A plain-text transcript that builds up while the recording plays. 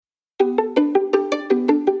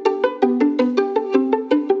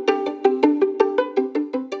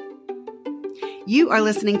You are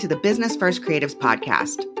listening to the Business First Creatives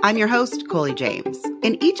podcast. I'm your host, Coley James.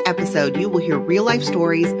 In each episode, you will hear real-life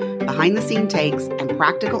stories, behind-the-scene takes, and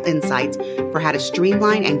practical insights for how to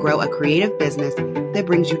streamline and grow a creative business that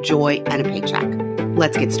brings you joy and a paycheck.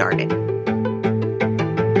 Let's get started.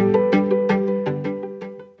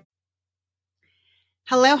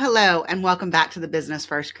 Hello, and welcome back to the Business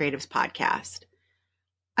First Creatives podcast.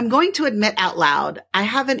 I'm going to admit out loud, I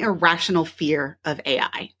have an irrational fear of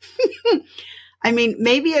AI. I mean,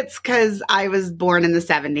 maybe it's because I was born in the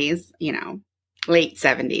 70s, late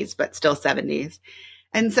 70s, but still 70s.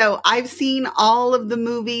 And so I've seen all of the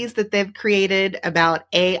movies that they've created about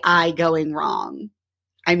AI going wrong.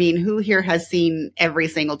 I mean, who here has seen every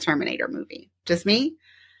single Terminator movie? Just me?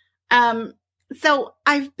 So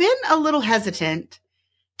I've been a little hesitant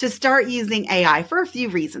to start using AI for a few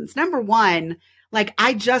reasons. Number one,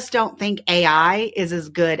 I just don't think AI is as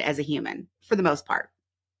good as a human for the most part.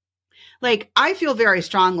 I feel very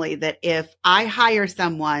strongly that if I hire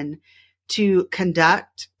someone to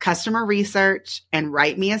conduct customer research and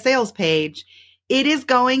write me a sales page, it is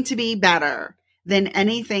going to be better than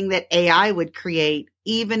anything that AI would create,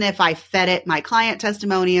 even if I fed it my client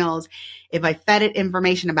testimonials, if I fed it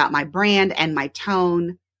information about my brand and my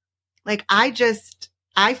tone.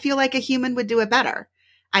 I feel like a human would do it better.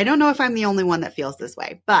 I don't know if I'm the only one that feels this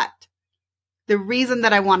way, but the reason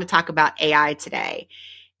that I want to talk about AI today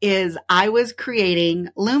is I was creating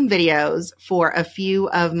Loom videos for a few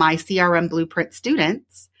of my CRM Blueprint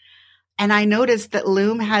students, and I noticed that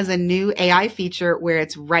Loom has a new AI feature where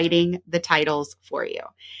it's writing the titles for you.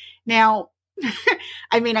 Now,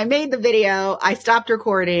 I made the video, I stopped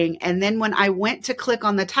recording, and then when I went to click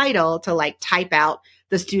on the title to type out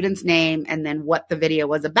the student's name and then what the video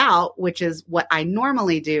was about, which is what I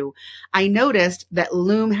normally do, I noticed that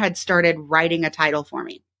Loom had started writing a title for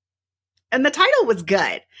me. And the title was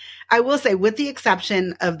good. I will say, with the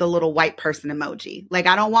exception of the little white person emoji. I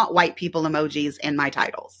don't want white people emojis in my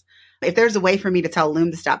titles. If there's a way for me to tell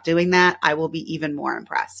Loom to stop doing that, I will be even more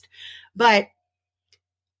impressed. But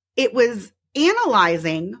it was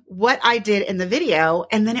analyzing what I did in the video,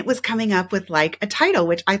 and then it was coming up with a title,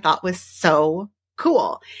 which I thought was so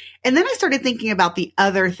cool. And then I started thinking about the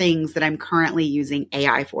other things that I'm currently using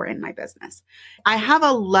AI for in my business. I have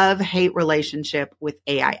a love-hate relationship with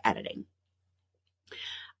AI editing.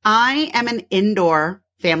 I am an indoor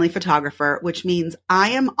family photographer, which means I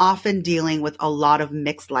am often dealing with a lot of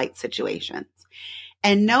mixed light situations.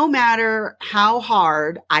 And no matter how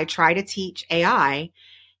hard I try to teach AI,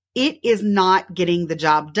 it is not getting the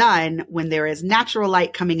job done when there is natural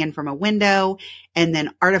light coming in from a window and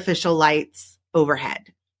then artificial lights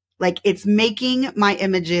overhead. It's making my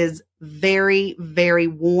images very, very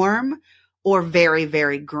warm or very,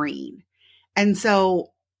 very green. And so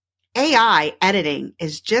AI editing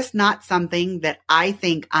is just not something that I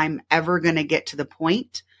think I'm ever going to get to the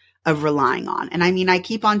point of relying on. And I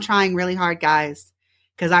keep on trying really hard, guys,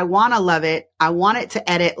 because I want to love it. I want it to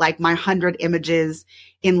edit my 100 images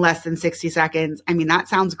in less than 60 seconds. That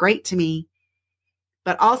sounds great to me.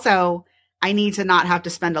 But also, I need to not have to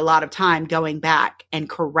spend a lot of time going back and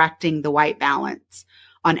correcting the white balance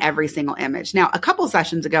on every single image. Now, a couple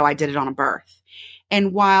sessions ago, I did it on a birth.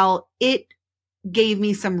 And while it gave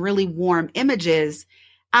me some really warm images,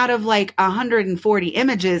 out of 140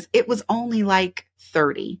 images, it was only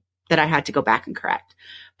 30 that I had to go back and correct.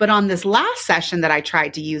 But on this last session that I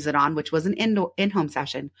tried to use it on, which was an in-home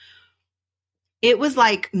session, it was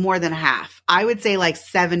more than half. I would say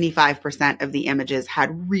 75% of the images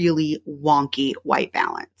had really wonky white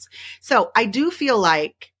balance. So I do feel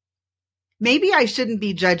maybe I shouldn't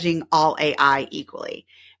be judging all AI equally.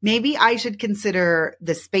 Maybe I should consider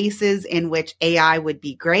the spaces in which AI would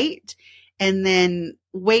be great and then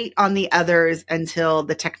wait on the others until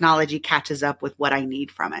the technology catches up with what I need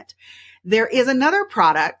from it. There is another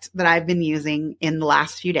product that I've been using in the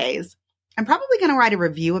last few days. I'm probably going to write a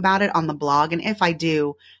review about it on the blog. And if I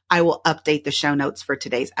do, I will update the show notes for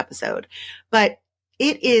today's episode. But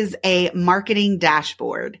it is a marketing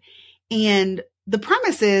dashboard. And the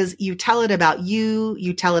premise is you tell it about you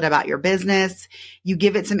tell it about your business, you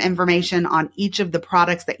give it some information on each of the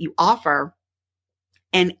products that you offer,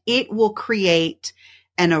 and it will create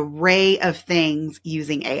an array of things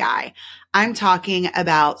using AI. I'm talking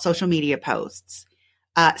about social media posts,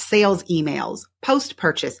 sales emails,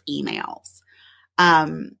 post-purchase emails.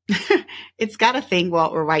 It's got a thing where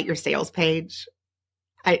write your sales page.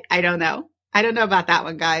 I don't know. I don't know about that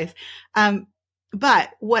one, guys. But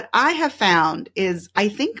what I have found is I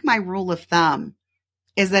think my rule of thumb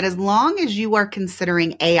is that as long as you are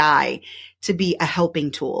considering AI to be a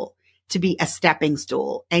helping tool, to be a stepping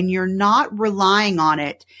stool and you're not relying on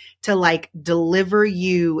it to like deliver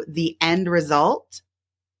you the end result,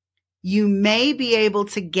 you may be able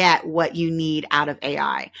to get what you need out of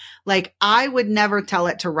AI. Like I would never tell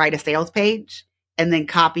it to write a sales page and then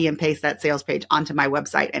copy and paste that sales page onto my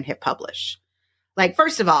website and hit publish. Like,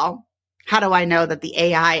 first of all, how do I know that the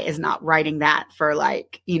AI is not writing that for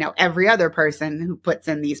like, every other person who puts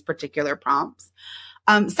in these particular prompts?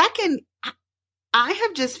 Second, I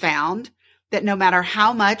have just found that no matter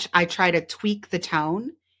how much I try to tweak the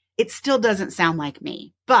tone, it still doesn't sound like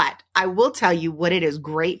me. But I will tell you what it is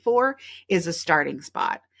great for is a starting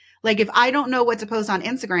spot. Like if I don't know what to post on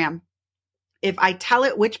Instagram, if I tell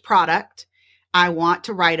it which product I want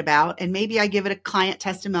to write about, and maybe I give it a client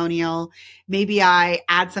testimonial, maybe I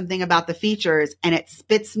add something about the features and it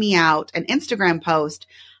spits me out an Instagram post,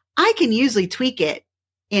 I can usually tweak it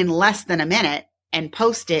in less than a minute and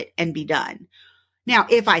post it and be done. Now,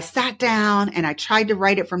 if I sat down and I tried to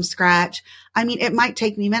write it from scratch, it might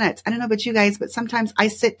take me minutes. I don't know about you guys, but sometimes I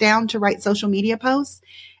sit down to write social media posts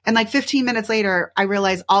and like 15 minutes later, I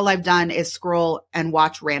realize all I've done is scroll and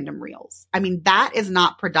watch random reels. That is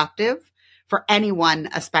not productive for anyone,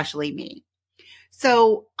 especially me.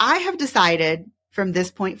 So I have decided from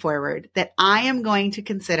this point forward that I am going to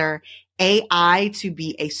consider AI to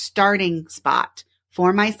be a starting spot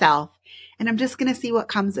for myself, and I'm just going to see what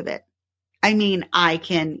comes of it. I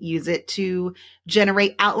can use it to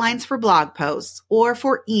generate outlines for blog posts or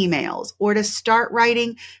for emails or to start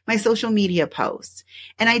writing my social media posts.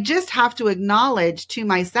 And I just have to acknowledge to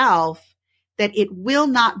myself that it will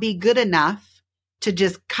not be good enough to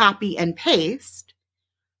just copy and paste,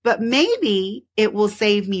 but maybe it will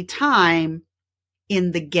save me time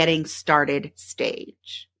in the getting started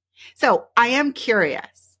stage. So I am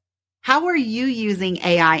curious. How are you using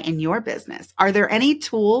AI in your business? Are there any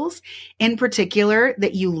tools in particular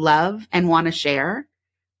that you love and want to share?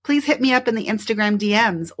 Please hit me up in the Instagram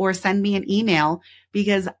DMs or send me an email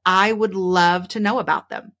because I would love to know about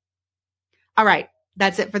them. All right,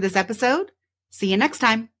 that's it for this episode. See you next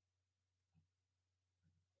time.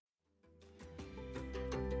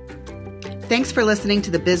 Thanks for listening to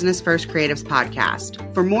the Business First Creatives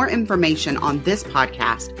podcast. For more information on this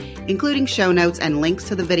podcast, including show notes and links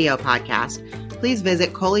to the video podcast, please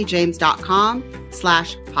visit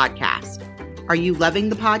coleyjames.com/podcast. Are you loving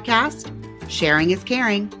the podcast? Sharing is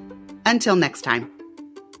caring. Until next time.